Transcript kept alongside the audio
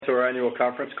To our annual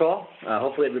conference call.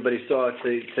 Hopefully everybody saw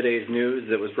today's news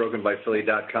that was broken by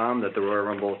Philly.com that the Royal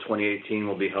Rumble 2018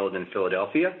 will be held in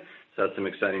Philadelphia. So that's some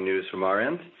exciting news from our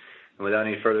end. And without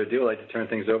any further ado, I'd like to turn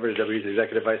things over to WWE's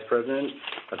Executive Vice President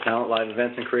of Talent, Live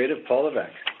Events, and Creative, Paul Levesque.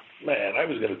 Man, I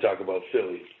was going to talk about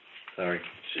Philly. Sorry.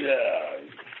 Yeah.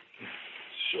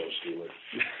 Show stealer.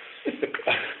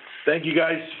 Thank you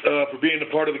guys for being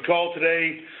a part of the call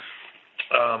today.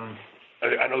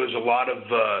 I know there's a lot of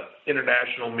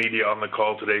international media on the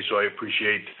call today, so I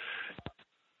appreciate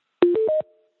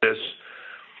this.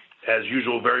 As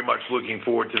usual, very much looking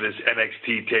forward to this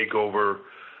NXT takeover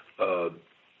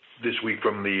this week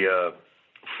from the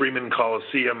Freeman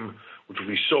Coliseum, which will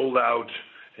be sold out,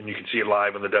 and you can see it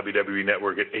live on the WWE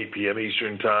Network at 8 p.m.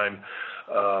 Eastern Time.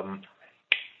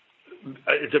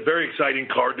 It's a very exciting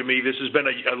card to me. This has been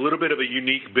a little bit of a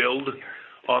unique build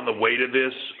on the way to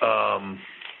this.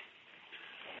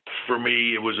 For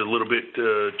me, it was a little bit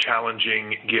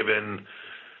challenging given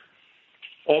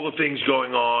all the things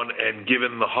going on and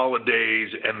given the holidays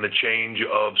and the change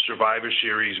of Survivor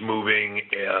Series moving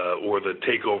or the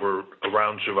takeover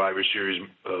around Survivor Series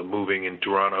moving in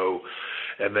Toronto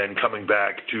and then coming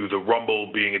back to the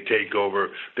Rumble being a takeover.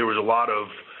 There was a lot of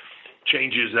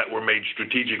changes that were made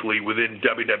strategically within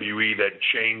WWE that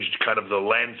changed kind of the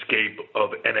landscape of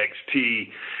NXT,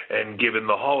 and given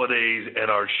the holidays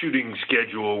and our shooting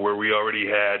schedule where we already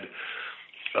had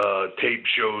tape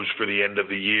shows for the end of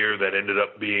the year that ended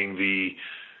up being the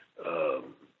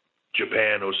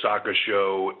Japan Osaka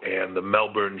show and the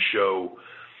Melbourne show,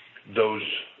 those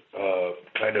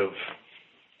kind of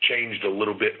changed a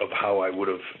little bit of how I would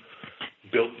have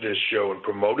built this show and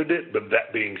promoted it. But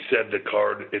that being said, the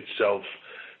card itself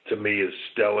to me is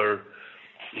stellar.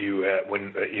 You have,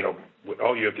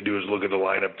 all you have to do is look at the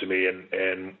lineup to me,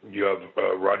 and you have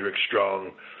Roderick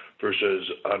Strong versus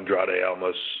Andrade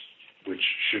Almas, which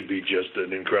should be just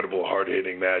an incredible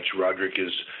hard-hitting match. Roderick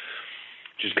is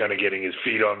just kind of getting his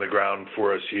feet on the ground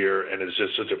for us here, and is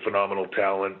just such a phenomenal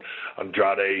talent.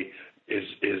 Andrade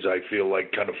is I feel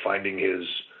like kind of finding his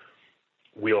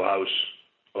wheelhouse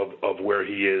of where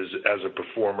he is as a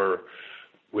performer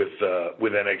with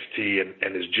NXT,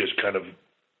 and is just kind of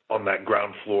on that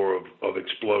ground floor of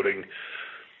exploding.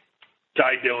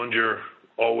 Tye Dillinger,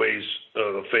 always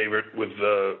the favorite with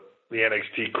the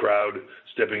NXT crowd,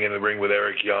 stepping in the ring with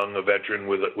Eric Young, a veteran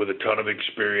with a ton of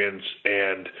experience,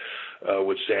 and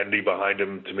with Sandy behind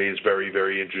him, to me is very,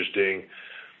 very interesting.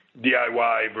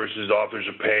 DIY versus Authors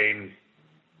of Pain.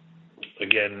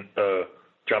 Again,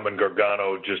 Ciampa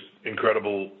Gargano, just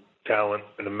incredible talent,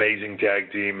 an amazing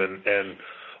tag team, and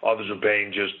Authors of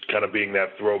Pain just kind of being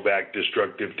that throwback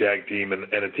destructive tag team, and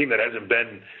a team that hasn't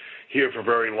been here for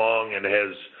very long and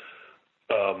has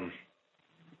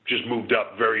just moved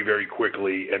up very, very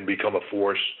quickly and become a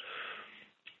force.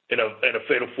 In a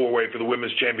fatal four-way for the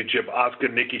Women's Championship,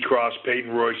 Asuka, Nikki Cross,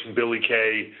 Peyton Royce, and Billie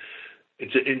Kay.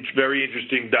 It's a very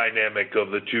interesting dynamic of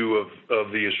the two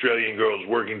of the Australian girls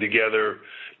working together.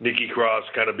 Nikki Cross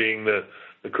kind of being the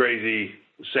crazy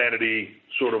sanity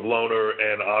sort of loner,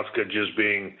 and Asuka just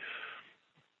being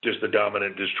just the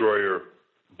dominant destroyer.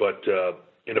 But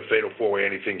in a fatal four-way,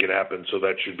 anything can happen. So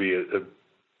that should be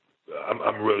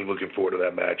I'm really looking forward to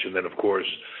that match. And then, of course,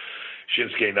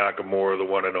 Shinsuke Nakamura, the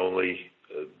one and only.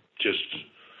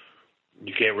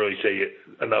 You can't really say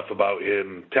enough about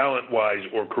him, talent-wise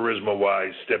or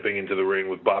charisma-wise, stepping into the ring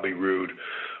with Bobby Roode,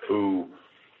 who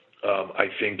I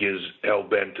think is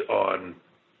hell-bent on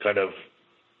kind of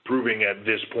proving at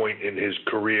this point in his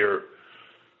career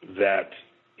that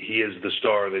he is the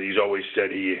star that he's always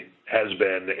said he has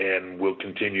been and will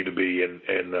continue to be, and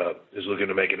is looking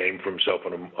to make a name for himself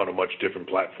on a much different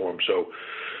platform. So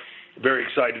very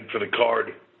excited for the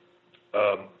card.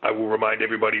 I will remind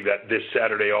everybody that this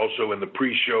Saturday also in the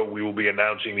pre-show, we will be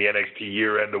announcing the NXT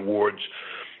Year-End Awards,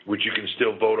 which you can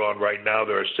still vote on right now.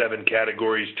 There are 7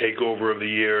 categories: Takeover of the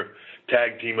Year,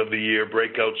 Tag Team of the Year,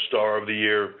 Breakout Star of the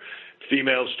Year,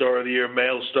 Female Star of the Year,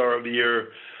 Male Star of the Year,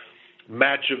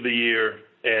 Match of the Year,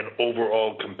 and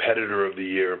Overall Competitor of the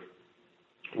Year.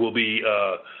 We'll be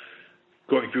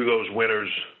going through those winners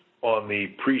on the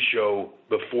pre-show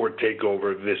before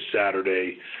TakeOver this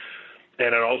Saturday.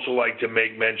 And I'd also like to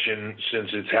make mention, since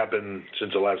it's happened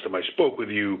since the last time I spoke with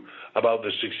you, about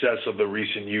the success of the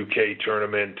recent UK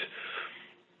tournament.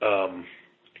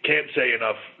 Can't say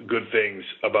enough good things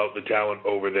about the talent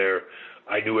over there.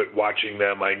 I knew it watching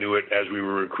them. I knew it as we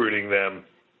were recruiting them.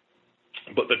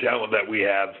 But the talent that we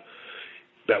have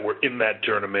that were in that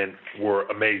tournament were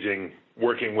amazing.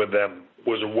 Working with them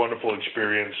was a wonderful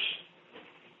experience.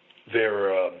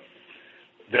 They're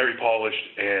very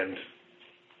polished and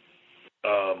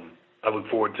I look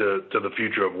forward to the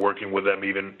future of working with them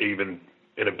even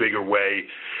in a bigger way.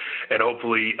 And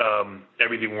hopefully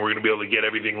everything, we're going to be able to get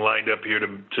everything lined up here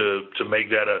to make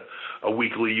that a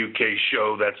weekly UK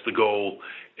show. That's the goal.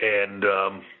 And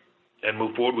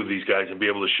move forward with these guys and be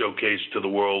able to showcase to the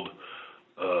world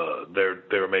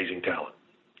their amazing talent.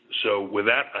 So with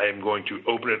that, I am going to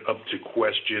open it up to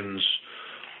questions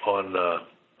on,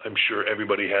 I'm sure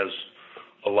everybody has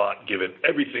a lot given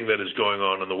everything that is going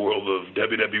on in the world of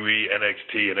WWE,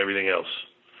 NXT, and everything else.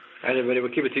 All right, everybody,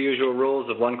 we'll keep it to the usual rules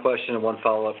of one question and one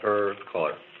follow-up per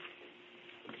caller.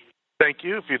 Thank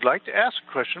you. If you'd like to ask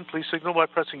a question, please signal by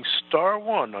pressing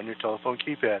 *1 on your telephone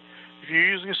keypad. If you're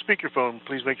using a speakerphone,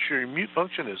 please make sure your mute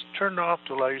function is turned off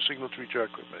to allow your signal to reach our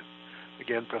equipment.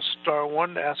 Again, press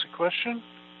 *1 to ask a question.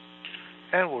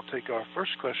 And we'll take our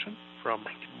first question from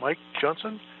Mike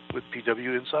Johnson with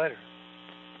PW Insider.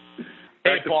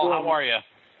 Hey, Paul, how are you?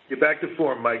 Get back to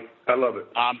form, Mike. I love it.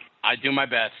 I do my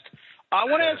best. I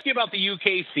want to ask you about the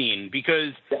UK scene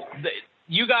because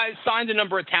you guys signed a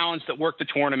number of talents that worked the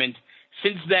tournament.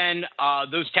 Since then,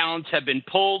 those talents have been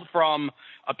pulled from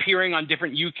appearing on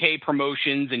different UK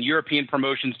promotions and European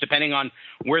promotions, depending on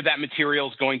where that material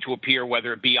is going to appear,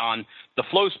 whether it be on the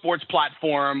Flow Sports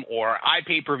platform or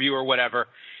iPay-per-view or whatever.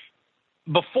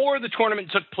 Before the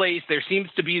tournament took place, there seems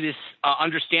to be this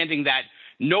understanding that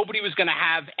nobody was going to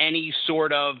have any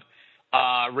sort of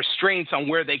restraints on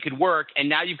where they could work, and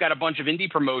now you've got a bunch of indie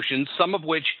promotions, some of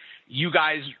which you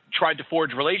guys tried to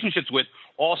forge relationships with,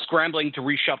 all scrambling to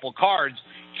reshuffle cards.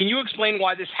 Can you explain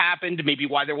why this happened, maybe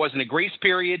why there wasn't a grace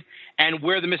period, and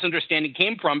where the misunderstanding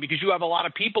came from? Because you have a lot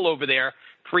of people over there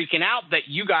freaking out that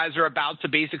you guys are about to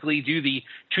basically do the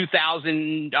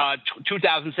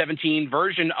 2017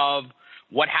 version of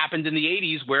what happened in the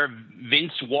 80s where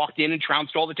Vince walked in and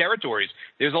trounced all the territories.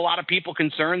 There's a lot of people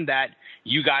concerned that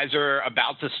you guys are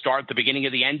about to start the beginning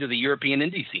of the end of the European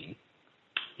indie scene.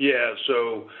 Yeah,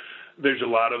 so there's a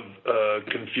lot of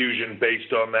confusion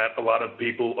based on that. A lot of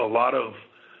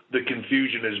the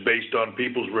confusion is based on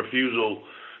people's refusal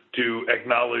to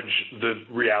acknowledge the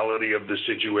reality of the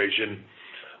situation.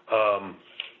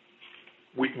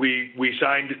 We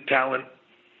signed talent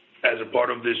as a part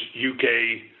of this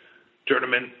UK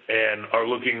tournament and are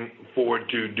looking forward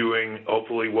to doing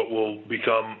hopefully what will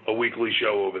become a weekly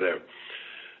show over there.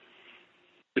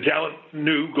 The talent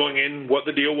knew going in what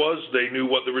the deal was. They knew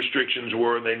what the restrictions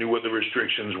were, and they knew what the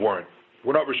restrictions weren't.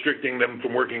 We're not restricting them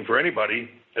from working for anybody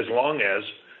as long as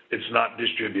it's not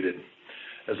distributed,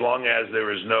 as long as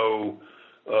there is no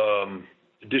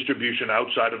distribution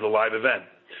outside of the live event.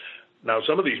 Now,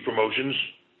 some of these promotions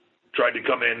tried to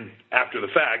come in after the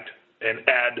fact and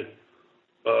add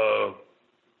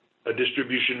a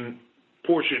distribution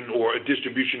portion or a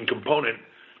distribution component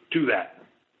to that.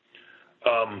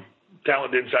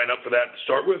 Talent didn't sign up for that to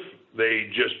start with. They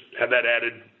just had that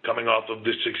added coming off of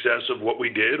the success of what we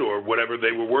did or whatever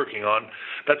they were working on.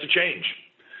 That's a change.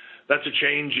 That's a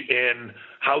change in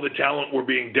how the talent were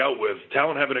being dealt with.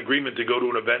 Talent have an agreement to go to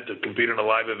an event, to compete in a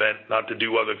live event, not to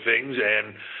do other things,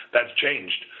 and that's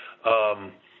changed.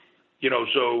 So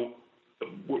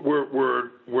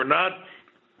we're not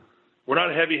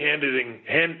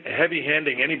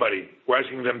heavy-handing anybody. We're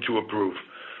asking them to approve.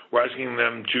 We're asking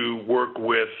them to work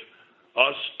with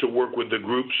us, to work with the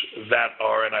groups that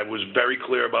are, and I was very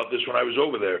clear about this when I was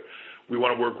over there, we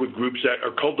want to work with groups that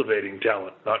are cultivating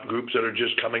talent, not groups that are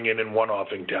just coming in and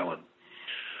one-offing talent.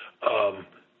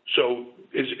 So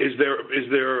is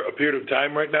there a period of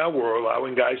time right now where we're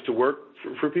allowing guys to work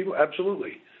for people?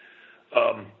 Absolutely.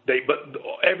 But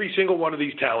every single one of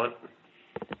these talent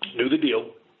knew the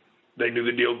deal. They knew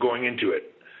the deal going into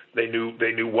it. They knew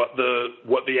what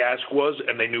the ask was,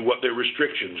 and they knew what their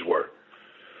restrictions were.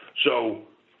 So,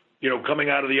 coming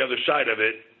out of the other side of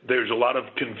it, there's a lot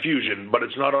of confusion, but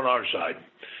it's not on our side,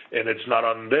 and it's not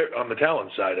on the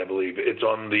talent side, I believe. It's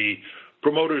on the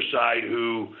promoter side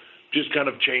who just kind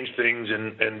of change things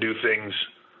and do things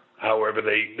however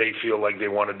they feel like they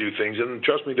want to do things. And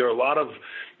trust me, there are a lot of,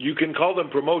 you can call them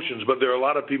promotions, but there are a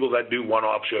lot of people that do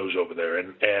one-off shows over there,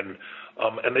 and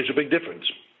there's a big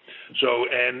difference. So,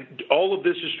 and all of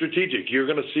this is strategic. You're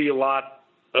going to see a lot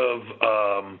of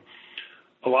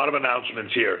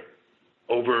announcements here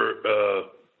over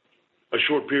a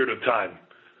short period of time,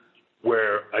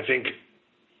 where I think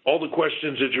all the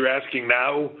questions that you're asking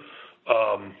now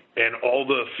and all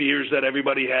the fears that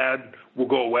everybody had will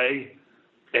go away,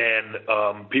 and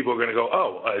people are going to go,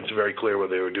 oh, it's very clear what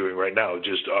they were doing right now.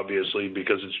 Just obviously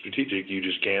because it's strategic, you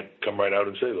just can't come right out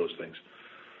and say those things.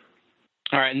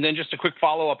 All right, and then just a quick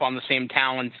follow-up on the same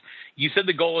talents. You said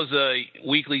the goal is a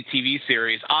weekly TV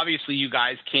series. Obviously, you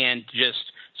guys can't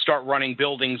just start running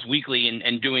buildings weekly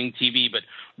and doing TV. But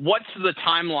what's the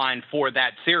timeline for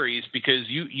that series? Because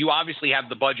you obviously have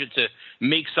the budget to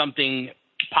make something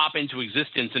pop into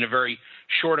existence in a very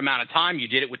short amount of time. You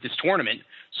did it with this tournament.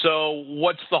 So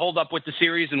what's the holdup with the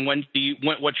series, and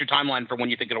what's your timeline for when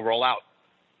you think it'll roll out?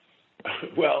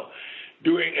 Well,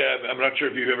 I'm not sure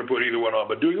if you've ever put either one on,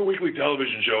 but doing a weekly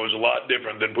television show is a lot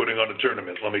different than putting on a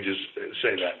tournament. Let me just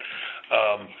say that.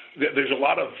 There's a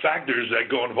lot of factors that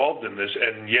go involved in this,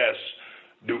 and yes,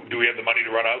 do we have the money to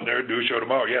run out there and do a show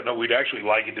tomorrow? Yeah, no, we'd actually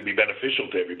like it to be beneficial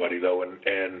to everybody, though,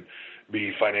 and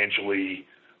be financially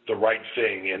the right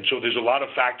thing. And so there's a lot of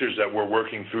factors that we're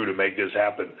working through to make this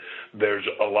happen. There's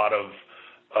a lot of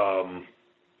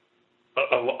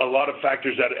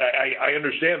factors that I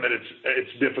understand that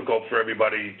it's difficult for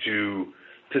everybody to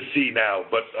see now,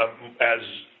 but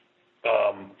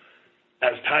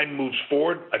as time moves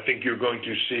forward, I think you're going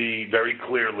to see very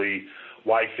clearly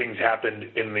why things happened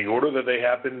in the order that they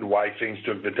happened, why things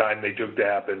took the time they took to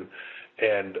happen,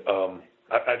 and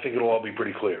I think it'll all be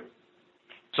pretty clear.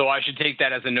 So I should take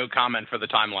that as a no comment for the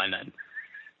timeline then.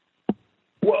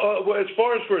 Well, as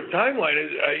far as for a timeline,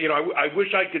 I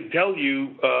wish I could tell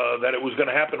you that it was going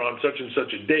to happen on such and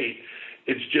such a date.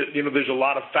 It's just, there's a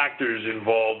lot of factors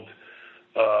involved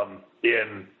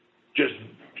in just,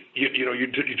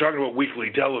 you're talking about weekly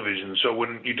television. So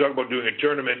when you talk about doing a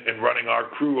tournament and running our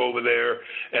crew over there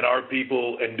and our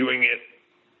people and doing it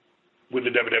with the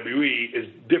WWE is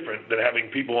different than having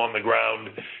people on the ground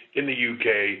in the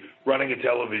UK running a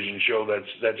television show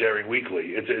that's airing weekly.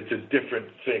 It's a different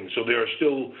thing. So there are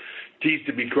still T's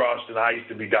to be crossed and I's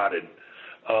to be dotted.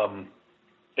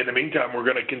 In the meantime, we're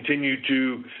going to continue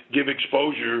to give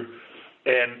exposure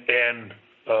and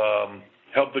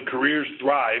help the careers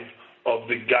thrive of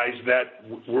the guys that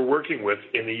we're working with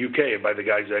in the UK. And by the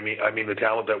guys, I mean the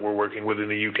talent that we're working with in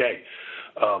the UK.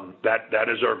 That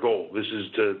is our goal. This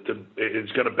is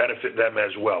it's going to benefit them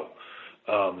as well.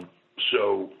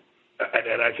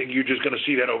 And I think you're just going to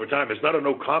see that over time. It's not a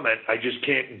no comment. I just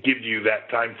can't give you that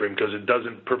time frame because it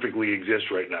doesn't perfectly exist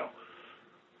right now.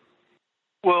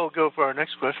 We'll go for our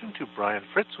next question to Brian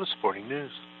Fritz with Sporting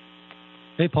News.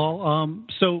 Hey, Paul.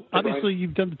 So obviously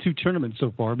you've done the two tournaments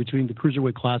so far between the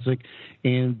Cruiserweight Classic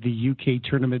and the UK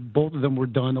tournament. Both of them were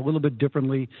done a little bit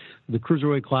differently. The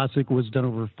Cruiserweight Classic was done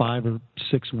over 5 or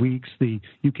 6 weeks, the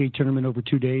UK tournament over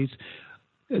 2 days.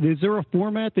 Is there a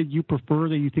format that you prefer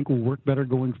that you think will work better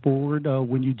going forward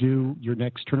when you do your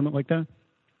next tournament like that?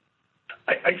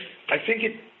 I think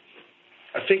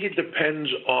it depends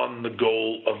on the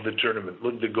goal of the tournament.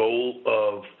 Look, the goal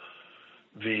of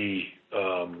the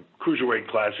Cruiserweight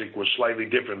Classic was slightly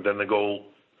different than the goal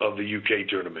of the UK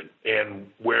tournament, and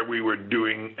where we were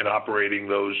doing and operating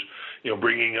those,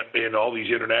 bringing in all these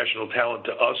international talent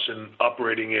to us and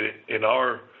operating it in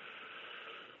our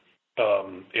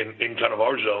in kind of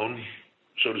our zone,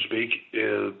 so to speak,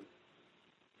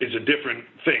 is a different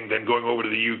thing than going over to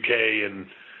the UK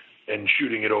and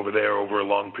shooting it over there over a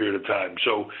long period of time.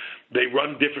 So they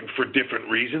run different for different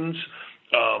reasons.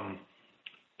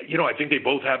 I think they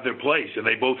both have their place and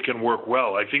they both can work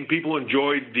well. I think people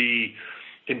enjoyed the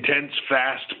intense,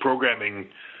 fast programming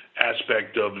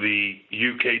aspect of the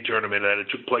UK tournament, and it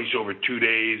took place over 2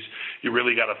 days. You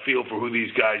really got a feel for who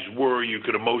these guys were. You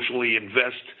could emotionally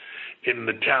invest in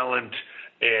the talent,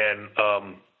 and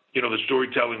the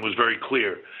storytelling was very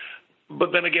clear.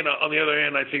 But then again, on the other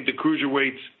hand, I think the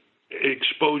cruiserweights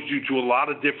exposed you to a lot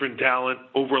of different talent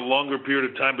over a longer period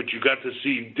of time, but you got to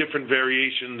see different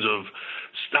variations of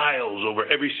styles over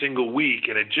every single week,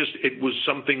 and it was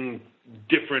something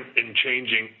different and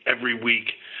changing every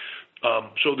week.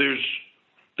 So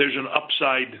there's an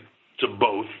upside to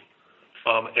both,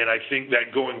 and I think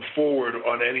that going forward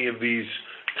on any of these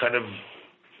kind of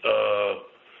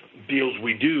deals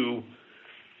we do,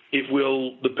 it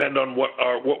will depend on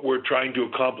what we're trying to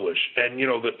accomplish. And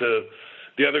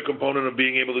the other component of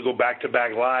being able to go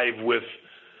back-to-back live with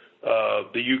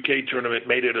the UK tournament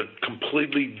made it a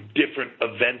completely different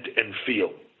event and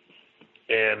feel.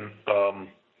 And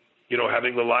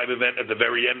having the live event at the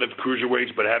very end of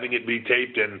Cruiserweights, but having it be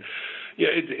taped, and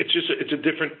it's a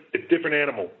different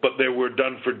animal. But they were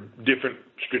done for different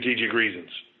strategic reasons.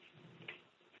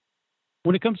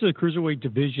 When it comes to the Cruiserweight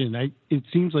division, it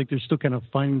seems like they're still kind of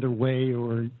finding their way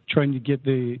or trying to get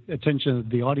the attention of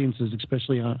the audiences,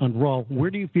 especially on Raw. Where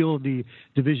do you feel the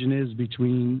division is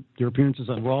between their appearances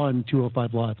on Raw and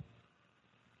 205 Live?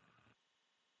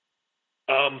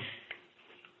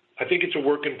 I think it's a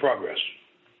work in progress.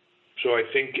 So I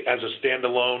think as a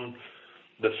standalone,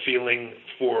 the feeling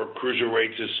for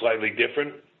Cruiserweights is slightly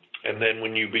different. And then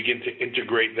when you begin to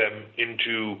integrate them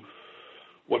into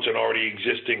what's an already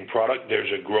existing product. There's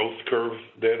a growth curve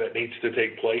there that needs to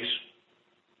take place,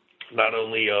 not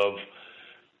only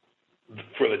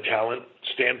for the talent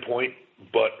standpoint,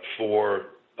 but for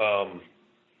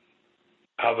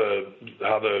how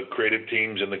the creative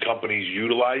teams and the companies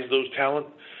utilize those talent.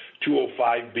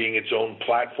 205 being its own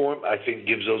platform, I think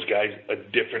gives those guys a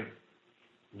different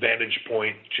vantage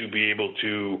point to be able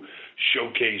to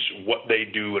showcase what they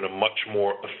do in a much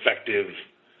more effective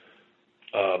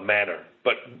manner.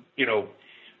 But,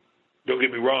 don't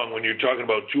get me wrong, when you're talking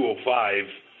about 205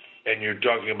 and you're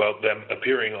talking about them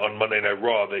appearing on Monday Night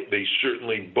Raw, they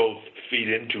certainly both feed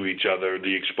into each other.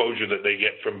 The exposure that they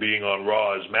get from being on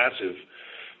Raw is massive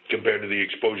compared to the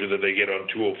exposure that they get on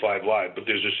 205 Live, but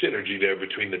there's a synergy there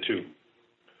between the two.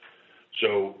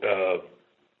 So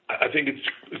I think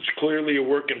it's clearly a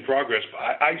work in progress.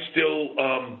 I still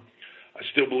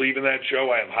believe in that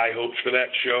show. I have high hopes for that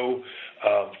show.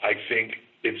 I think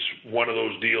it's one of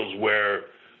those deals where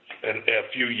a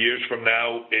few years from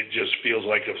now, it just feels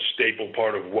like a staple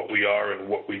part of what we are and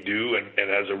what we do, and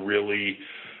has a really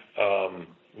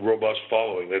robust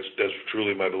following. That's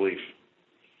truly my belief.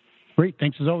 Great.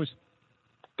 Thanks as always.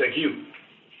 Thank you.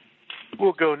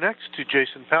 We'll go next to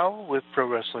Jason Powell with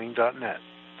ProWrestling.net.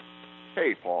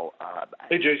 Hey, Paul.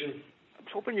 Hey, Jason. I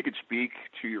was hoping you could speak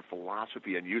to your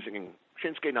philosophy on using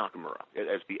Shinsuke Nakamura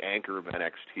as the anchor of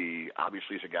NXT.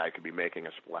 Obviously, he's a guy who could be making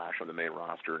a splash on the main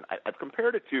roster. And I've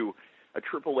compared it to a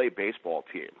AAA baseball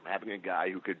team, having a guy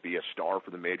who could be a star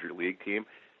for the major league team,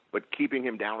 but keeping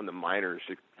him down in the minors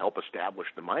to help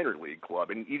establish the minor league club.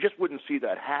 And you just wouldn't see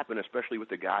that happen, especially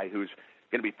with a guy who's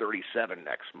going to be 37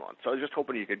 next month. So I was just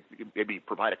hoping you could maybe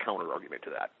provide a counter-argument to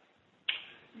that.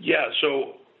 Yeah,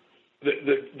 so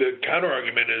the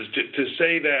counter-argument is to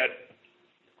say that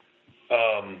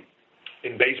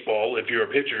in baseball, if you're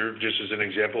a pitcher, just as an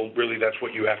example, really that's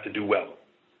what you have to do well.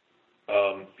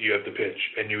 You have to pitch,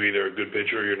 and you're either a good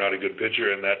pitcher or you're not a good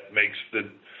pitcher, and that makes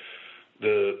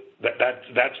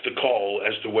that's the call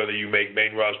as to whether you make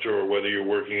main roster or whether you're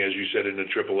working, as you said, in the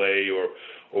AAA or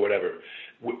whatever.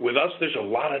 With us, there's a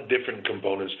lot of different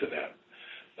components to that.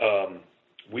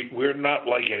 We're not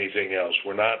like anything else.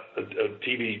 We're not just a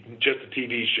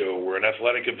TV show. We're an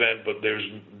athletic event, but there's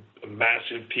a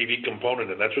massive TV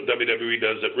component, and that's what WWE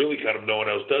does that really kind of no one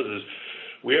else does, is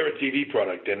we are a TV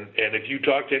product. And if you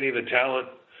talk to any of the talent,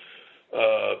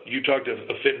 you talked to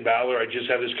Finn Balor. I just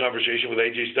had this conversation with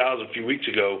AJ Styles a few weeks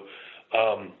ago.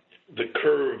 The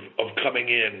curve of coming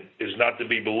in is not to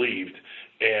be believed.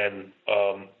 And,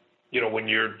 when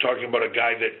you're talking about a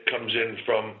guy that comes in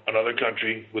from another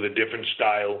country with a different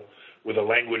style, with a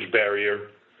language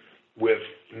barrier, with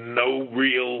no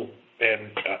real,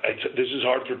 and this is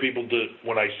hard for people to,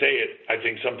 when I say it, I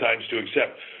think sometimes to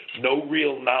accept, no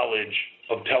real knowledge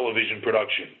of television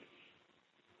production.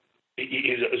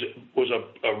 He was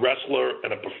a wrestler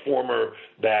and a performer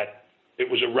that it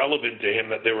was irrelevant to him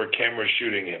that there were cameras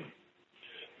shooting him.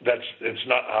 It's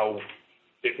not how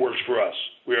it works for us.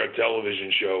 We're a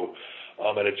television show,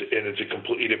 and it's a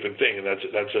completely different thing, and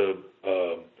that's a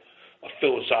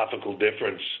philosophical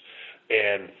difference.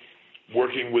 And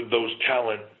working with those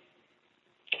talent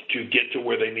to get to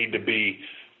where they need to be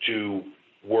to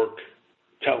work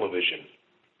television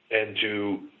and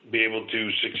to be able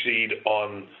to succeed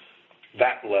on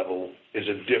that level is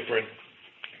a different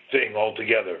thing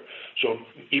altogether. So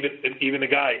even a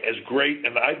guy as great,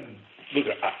 and I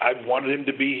wanted him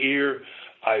to be here.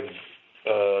 I've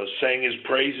sang his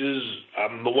praises.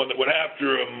 I'm the one that went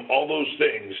after him. All those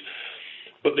things,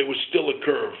 but there was still a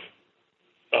curve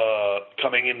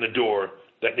coming in the door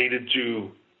that needed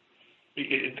to.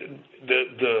 He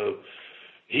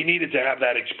needed to have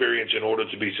that experience in order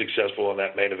to be successful on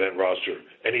that main event roster,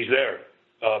 and he's there.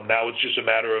 Now it's just a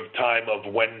matter of time of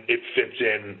when it fits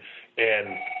in,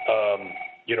 and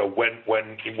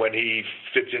when he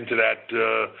fits into that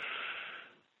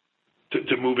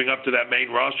to moving up to that main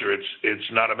roster.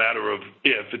 It's not a matter of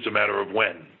if, it's a matter of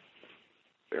when.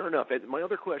 Fair enough. And my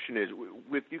other question is,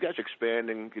 with you guys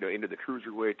expanding, into the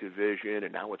cruiserweight division,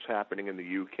 and now what's happening in the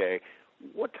UK,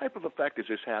 what type of effect is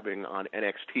this having on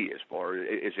NXT? As far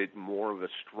is it more of a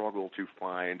struggle to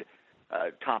find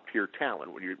top tier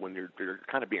talent when you're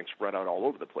kind of being spread out all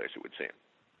over the place, it would seem?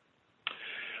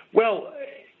 Well,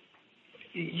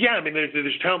 yeah. I mean,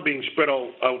 there's talent being spread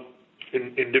out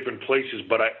in different places,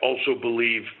 but I also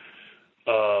believe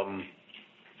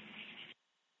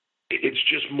it's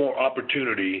just more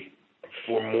opportunity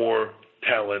for more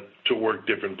talent to work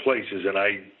different places, and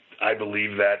I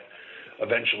believe that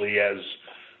eventually, as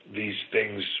these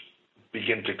things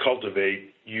begin to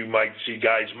cultivate, you might see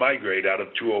guys migrate out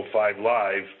of 205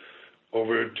 Live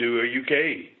over to a UK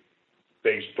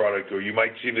based product, or you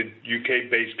might see the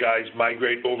UK-based guys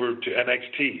migrate over to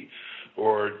NXT,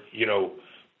 or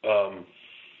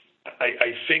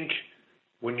I think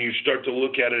when you start to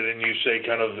look at it and you say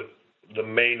kind of the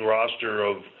main roster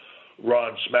of Raw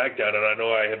and SmackDown, and I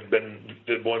know I have been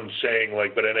the one saying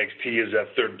but NXT is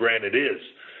that third brand. It is.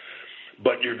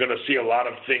 But you're going to see a lot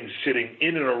of things sitting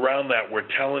in and around that where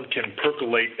talent can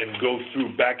percolate and go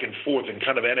through back and forth, and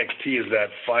kind of NXT is that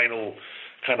final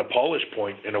kind of polish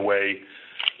point in a way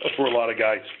for a lot of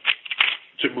guys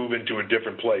to move into a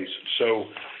different place. So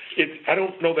I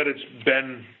don't know that it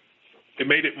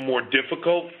made it more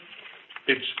difficult.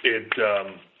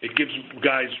 It gives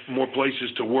guys more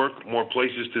places to work, more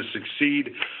places to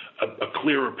succeed, a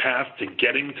clearer path to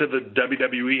getting to the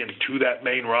WWE and to that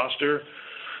main roster.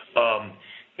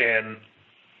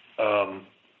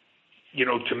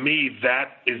 To me,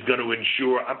 that is going to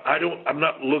ensure. I'm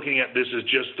not looking at this as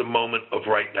just the moment of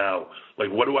right now.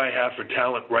 What do I have for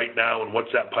talent right now, and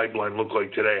what's that pipeline look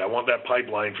like today? I want that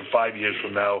pipeline for 5 years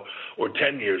from now or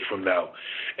 10 years from now.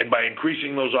 And by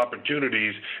increasing those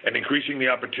opportunities and increasing the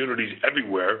opportunities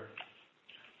everywhere,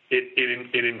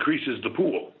 it increases the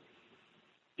pool.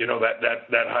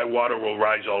 That high water will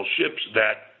rise all ships.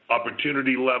 That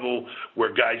opportunity level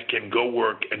where guys can go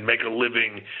work and make a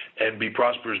living and be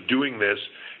prosperous doing this,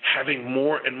 having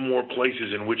more and more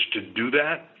places in which to do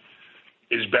that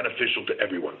is beneficial to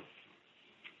everyone.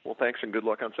 Well, thanks, and good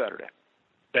luck on Saturday.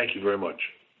 Thank you very much.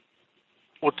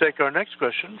 We'll take our next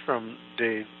question from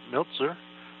Dave Meltzer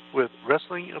with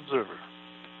Wrestling Observer.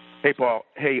 Hey, Paul.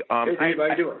 Hey, Hey, Dave, how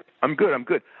you doing? I'm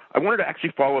good. I wanted to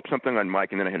actually follow up something on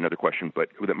Mike, and then I had another question, but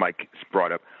that Mike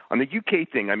brought up. On the UK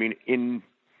thing, I mean,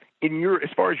 as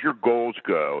far as your goals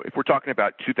go, if we're talking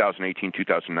about 2018,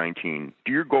 2019,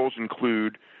 do your goals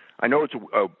include, I know it's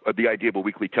the idea of a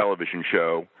weekly television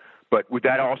show, but would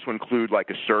that also include a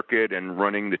circuit and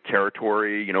running the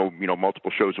territory,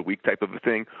 multiple shows a week type of a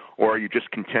thing? Or are you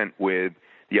just content with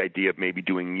the idea of maybe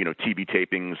doing, TV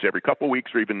tapings every couple of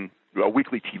weeks, or even a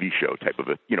weekly TV show type of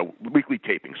weekly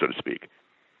taping, so to speak?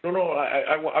 No,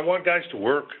 I want guys to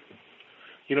work.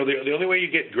 The only way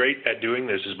you get great at doing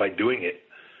this is by doing it.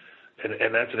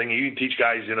 And that's the thing. You can teach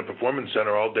guys in a performance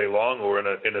center all day long, or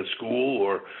in a school,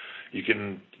 or you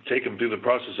can take them through the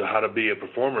process of how to be a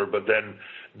performer, but then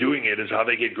doing it is how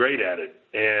they get great at it.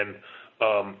 And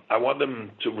I want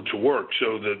them to work.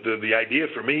 So the idea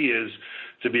for me is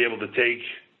to be able to take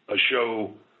a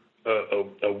show,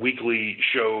 a weekly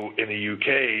show in the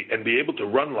UK, and be able to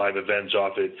run live events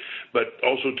off it, but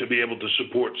also to be able to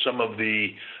support some of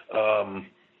the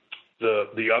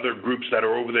other groups that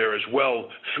are over there as well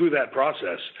through that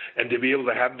process, and to be able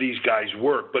to have these guys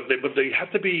work. But they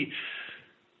have to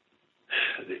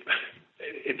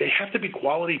be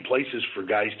quality places for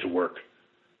guys to work.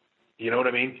 You know what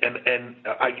I mean? And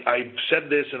I've said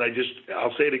this, and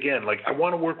I'll say it again. I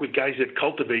want to work with guys that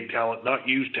cultivate talent, not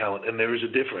use talent, and there is a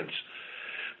difference.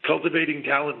 Cultivating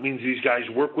talent means these guys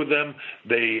work with them.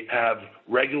 They have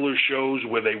regular shows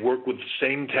where they work with the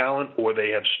same talent, or they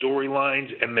have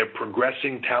storylines, and they're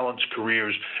progressing talent's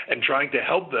careers and trying to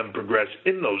help them progress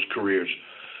in those careers,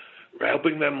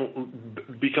 helping them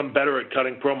become better at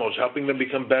cutting promos, helping them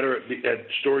become better at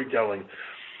storytelling,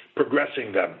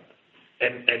 progressing them,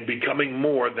 and becoming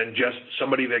more than just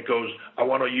somebody that goes, I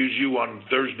want to use you on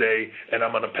Thursday, and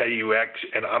I'm going to pay you X,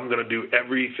 and I'm going to do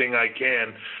everything I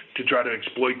can to try to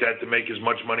exploit that to make as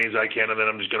much money as I can, and then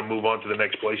I'm just going to move on to the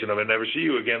next place, and if I never see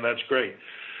you again, that's great.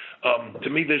 To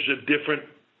me, there's a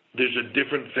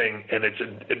different thing, and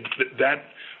that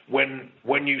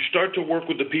when you start to work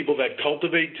with the people that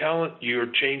cultivate talent,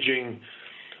 you're changing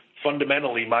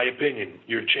fundamentally, my opinion,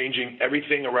 you're changing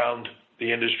everything around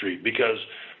the industry, because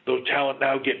those talent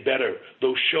now get better.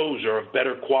 Those shows are of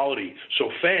better quality. So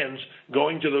fans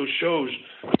going to those shows,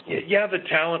 yeah, the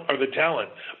talent are the talent,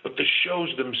 but the shows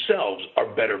themselves are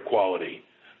better quality.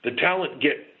 The talent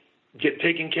get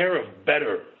taken care of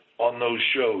better on those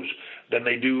shows than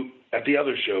they do at the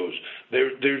other shows.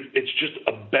 It's just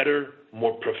a better,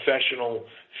 more professional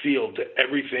feel to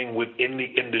everything within the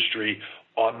industry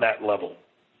on that level.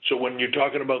 So when you're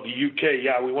talking about the UK,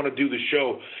 yeah, we want to do the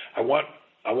show. I want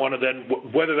to then,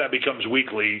 whether that becomes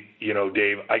weekly,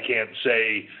 Dave, I can't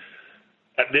say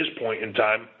at this point in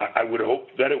time. I would hope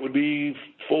that it would be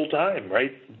full time,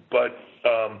 right? But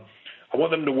I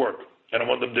want them to work, and I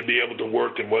want them to be able to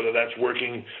work, and whether that's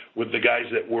working with the guys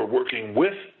that we're working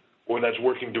with or that's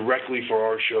working directly for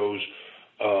our shows,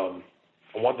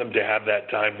 I want them to have that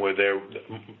time where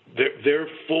their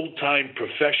full-time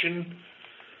profession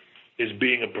is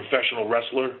being a professional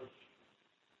wrestler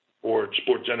or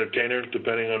sports entertainer,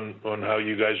 depending on how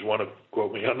you guys want to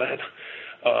quote me on that.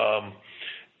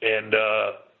 and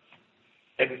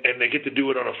they get to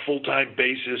do it on a full-time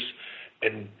basis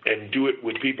and do it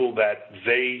with people that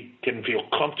they can feel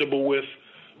comfortable with,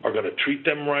 are going to treat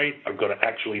them right, are going to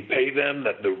actually pay them,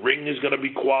 that the ring is going to be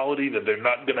quality, that they're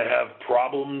not going to have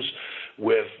problems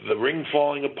with the ring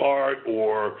falling apart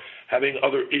or having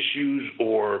other issues,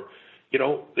 or,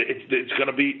 it's going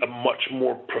to be a much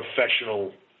more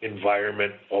professional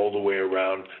environment all the way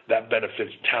around. That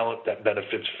benefits talent, that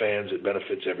benefits fans, it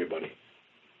benefits everybody.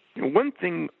 One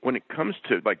thing when it comes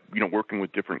to working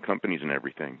with different companies and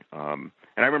everything, and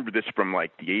I remember this from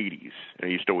the 80s, and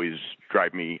it used to always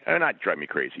not drive me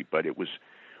crazy, but it was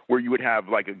where you would have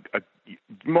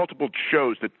multiple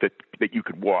shows that you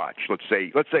could watch. Let's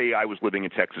say I was living in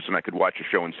Texas and I could watch a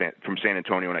show from San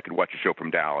Antonio and I could watch a show from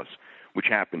Dallas, which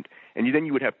happened. And then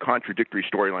you would have contradictory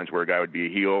storylines where a guy would be a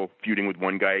heel feuding with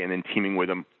one guy and then teaming with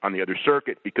him on the other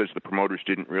circuit because the promoters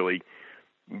didn't really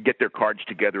get their cards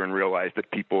together and realize that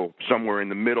people somewhere in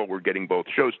the middle were getting both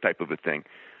shows, type of a thing.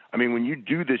 I mean, when you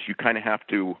do this, you kind of have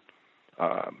to.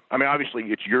 Obviously,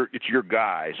 it's your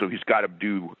guy, so he's got to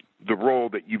do the role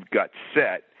that you've got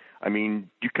set. I mean,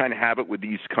 you kind of have it with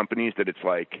these companies that it's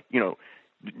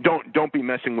don't be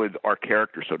messing with our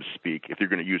character, so to speak, if you're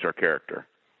going to use our character.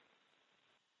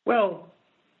 Well,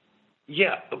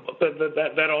 yeah, but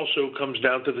that also comes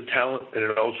down to the talent, and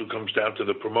it also comes down to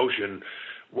the promotion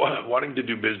wanting to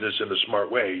do business in a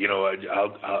smart way.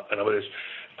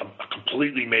 I'm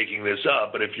completely making this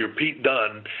up, but if you're Pete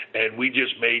Dunne and we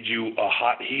just made you a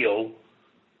hot heel,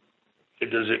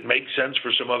 does it make sense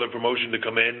for some other promotion to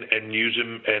come in and use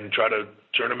him and try to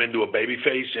turn him into a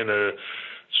babyface in a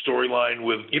storyline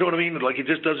with, you know what I mean? It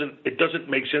just doesn't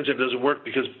make sense. It doesn't work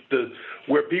because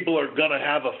where people are going to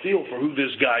have a feel for who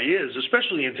this guy is,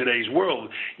 especially in today's world,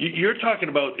 you're talking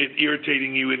about it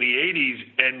irritating you in the 80s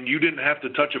and you didn't have to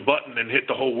touch a button and hit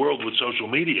the whole world with social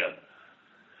media.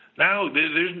 Now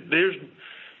there's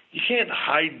you can't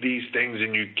hide these things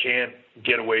and you can't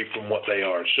get away from what they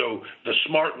are. So the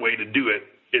smart way to do it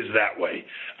is that way.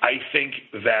 I think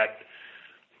that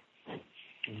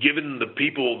given the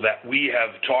people that we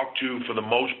have talked to for the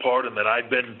most part and that I've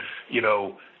been,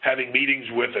 having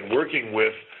meetings with and working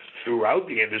with throughout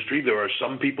the industry, there are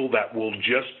some people that will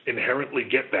just inherently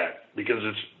get that because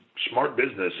it's smart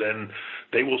business and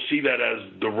they will see that as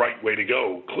the right way to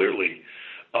go, clearly.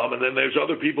 And then there's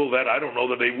other people that I don't know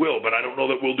that they will, but I don't know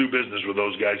that we'll do business with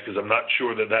those guys because I'm not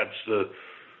sure that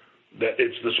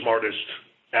it's the smartest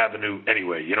avenue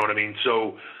anyway. You know what I mean?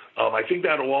 So I think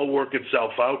that'll all work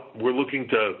itself out. We're looking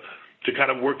to kind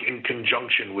of work in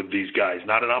conjunction with these guys,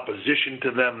 not in opposition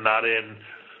to them, not in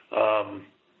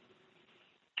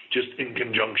just in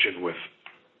conjunction with.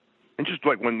 And just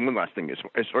one last thing, as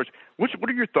far as what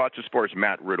are your thoughts as far as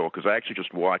Matt Riddle? Because I actually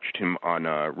just watched him on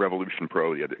Revolution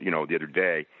Pro the other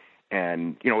day,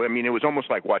 and it was almost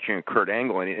like watching a Kurt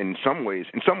Angle, and in some ways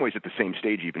at the same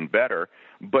stage even better.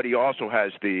 But he also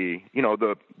has the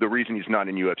reason he's not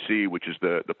in UFC, which is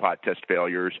the pot test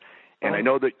failures. And I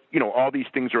know that all these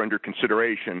things are under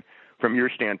consideration from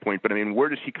your standpoint. But I mean, where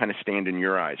does he kind of stand in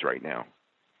your eyes right now?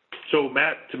 So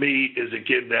Matt, to me, is a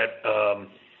kid that.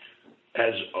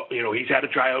 He's had a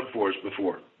tryout for us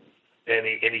before, and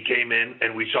he came in,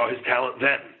 and we saw his talent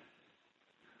then.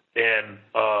 And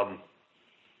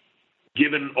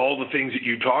given all the things that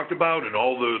you talked about and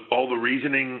all the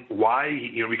reasoning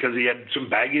why, because he had some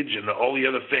baggage and all the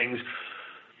other things,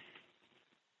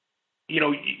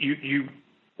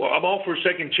 I'm all for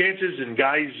second chances and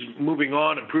guys moving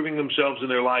on and proving themselves in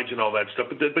their lives and all that stuff.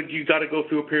 But you got to go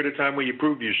through a period of time where you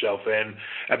prove yourself. And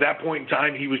at that point in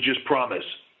time, he was just promise.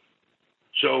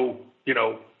 So,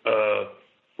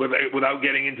 without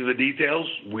getting into the details,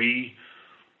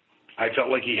 I felt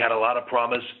like he had a lot of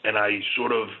promise, and I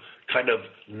sort of kind of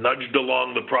nudged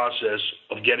along the process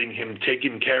of getting him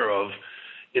taken care of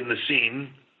in the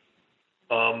scene,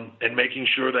 and making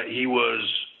sure that he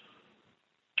was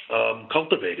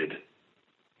cultivated,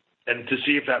 and to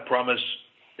see if that promise,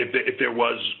 if there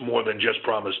was more than just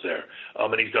promise there,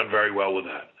 and he's done very well with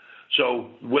that. So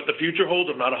what the future holds,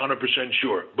 I'm not 100%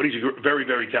 sure, but he's a very,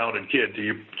 very talented kid.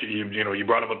 You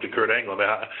brought him up to Kurt Angle. I mean,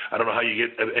 I don't know how you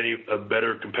get a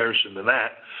better comparison than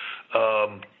that.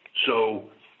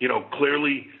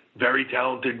 Clearly very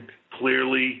talented,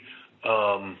 clearly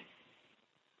somebody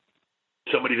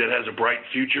that has a bright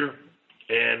future,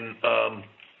 and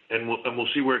we'll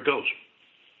see where it goes.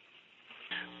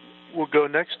 We'll go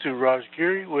next to Raj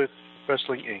Giri with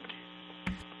Wrestling Inc.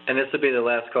 And this will be the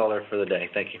last caller for the day.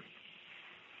 Thank you.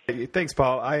 Thanks,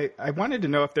 Paul. I wanted to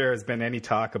know if there has been any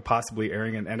talk of possibly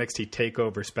airing an NXT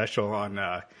TakeOver special on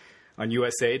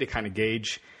USA to kind of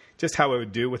gauge just how it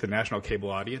would do with a national cable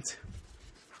audience.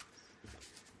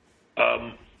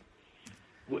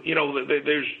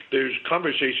 There's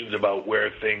conversations about where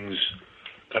things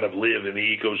kind of live in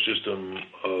the ecosystem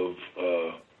of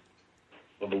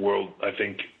the world, I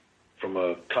think, from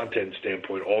a content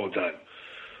standpoint all the time.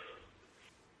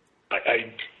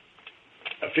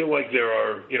 I feel like there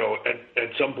are,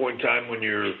 at some point in time when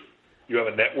you have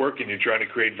a network and you're trying to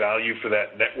create value for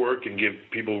that network and give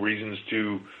people reasons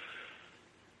to,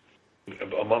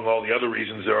 among all the other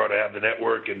reasons there are to have the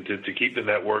network and to keep the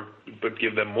network, but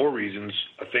give them more reasons,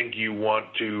 I think you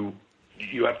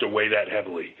have to weigh that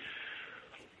heavily.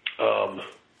 I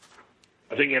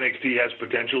think NXT has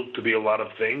potential to be a lot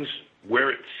of things.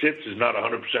 Where it sits is not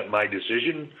 100% my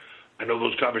decision. I know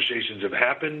those conversations have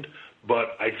happened,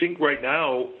 but I think right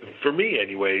now, for me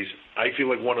anyways, I feel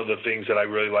like one of the things that I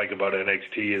really like about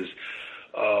NXT is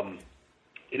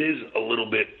it is a little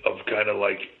bit of kind of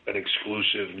like an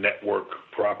exclusive network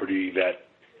property that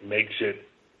makes it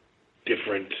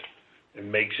different and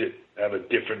makes it have a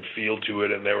different feel to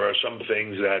it. And there are some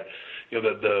things that,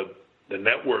 the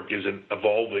network is an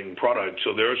evolving product.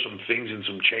 So there are some things and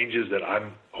some changes that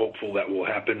I'm hopeful that will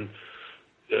happen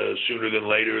sooner than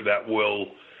later that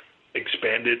will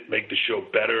expand it, make the show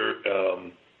better,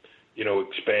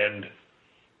 expand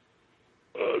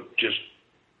just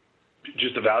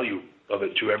the value of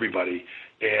it to everybody.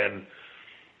 And,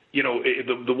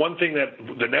 the one thing that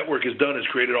the network has done is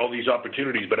created all these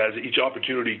opportunities, but as each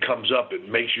opportunity comes up, it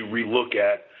makes you relook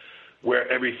at where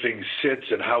everything sits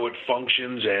and how it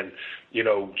functions and,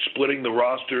 splitting the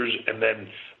rosters and then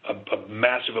a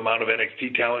massive amount of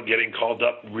NXT talent getting called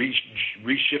up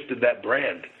reshifted that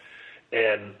brand.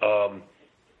 And,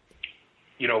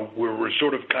 we're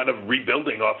sort of kind of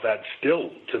rebuilding off that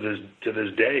still to this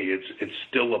day. It's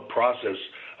still a process.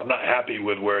 I'm not happy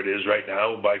with where it is right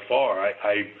now by far.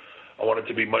 I want it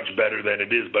to be much better than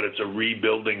it is, but it's a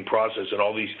rebuilding process and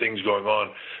all these things going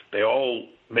on. They all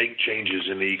make changes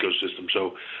in the ecosystem.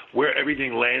 So where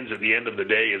everything lands at the end of the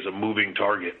day is a moving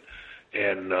target.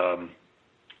 And,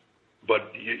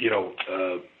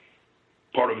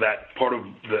 part of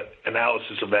the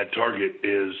analysis of that target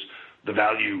is the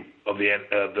value of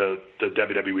the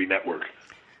WWE network.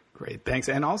 Great, thanks.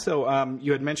 And also,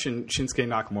 you had mentioned Shinsuke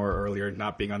Nakamura earlier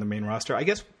not being on the main roster. I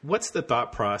guess, what's the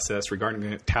thought process regarding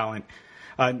the talent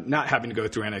not having to go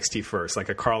through NXT first, like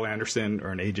a Carl Anderson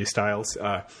or an AJ Styles,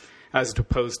 as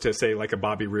opposed to, say, like a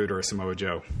Bobby Roode or a Samoa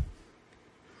Joe?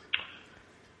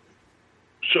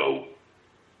 So,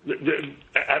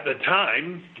 at the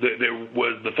time, there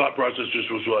was the thought process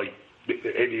just was like,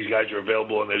 hey, these guys are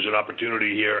available and there's an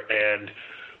opportunity here, and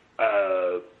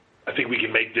I think we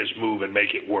can make this move and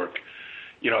make it work.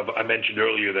 I mentioned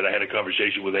earlier that I had a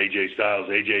conversation with AJ Styles.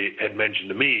 AJ had mentioned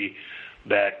to me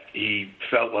that he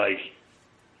felt like,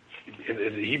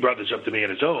 and he brought this up to me on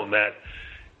his own, that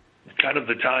kind of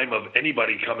the time of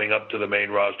anybody coming up to the main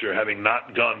roster, having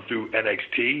not gone through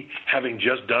NXT, having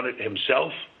just done it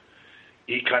himself,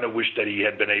 he kind of wished that he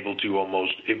had been able to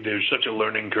almost, if there's such a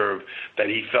learning curve, that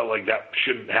he felt like that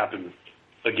shouldn't happen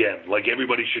again. Like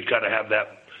everybody should kind of have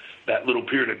that little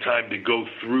period of time to go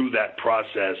through that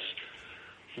process,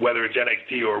 whether it's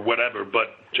NXT or whatever,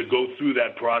 but to go through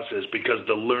that process because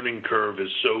the learning curve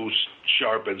is so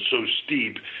sharp and so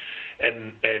steep,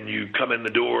 and you come in the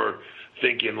door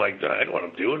thinking like, I know what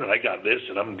I'm doing, and I got this,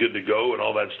 and I'm good to go, and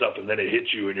all that stuff, and then it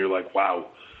hits you, and you're like,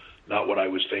 wow, not what I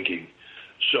was thinking.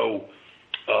 So,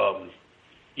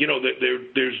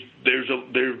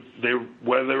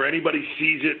 whether anybody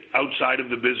sees it outside of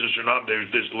the business or not,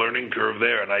 there's this learning curve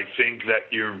there, and I think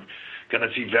that you're going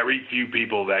to see very few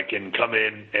people that can come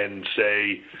in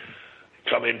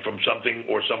from something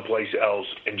or someplace else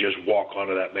and just walk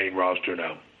onto that main roster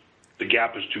now. The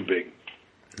gap is too big.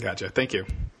 Gotcha. Thank you.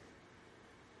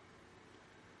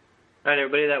 All right,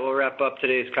 everybody, that will wrap up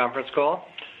today's conference call.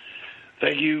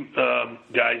 Thank you,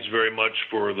 guys, very much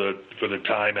for the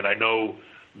time. And I know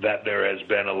that there has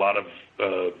been a lot of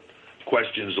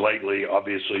questions lately,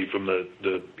 obviously, from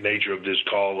the nature of this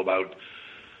call about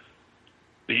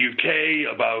the UK,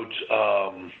 about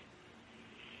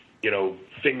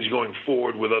things going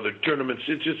forward with other tournaments.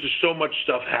 It's just there's so much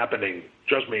stuff happening.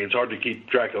 Trust me, it's hard to keep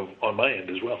track of on my end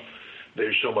as well.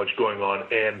 There's so much going on,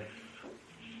 and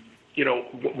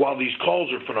while these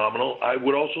calls are phenomenal, I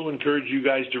would also encourage you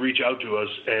guys to reach out to us,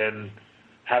 and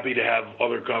happy to have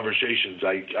other conversations.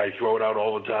 I throw it out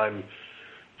all the time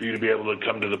for you to be able to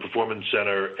come to the Performance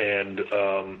Center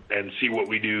and see what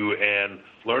we do and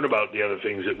learn about the other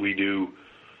things that we do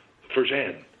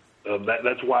firsthand.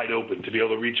 That's wide open, to be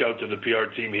able to reach out to the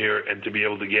PR team here and to be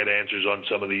able to get answers on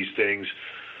some of these things,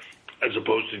 as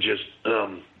opposed to just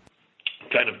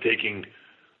kind of taking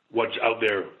what's out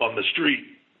there on the street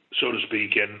so to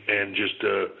speak, and just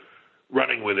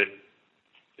running with it.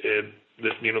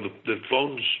 The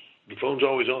phone's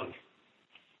always on.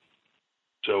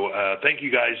 So thank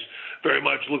you guys very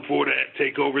much. Look forward to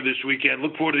TakeOver this weekend.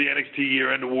 Look forward to the NXT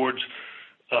Year-End Awards.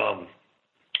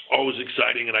 Always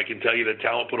exciting, and I can tell you that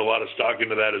Talent put a lot of stock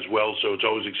into that as well, so it's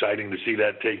always exciting to see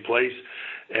that take place.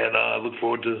 And I look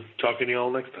forward to talking to you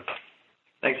all next time.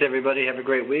 Thanks, everybody. Have a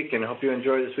great week, and hope you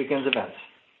enjoy this weekend's events.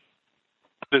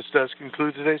 This does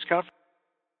conclude today's conference.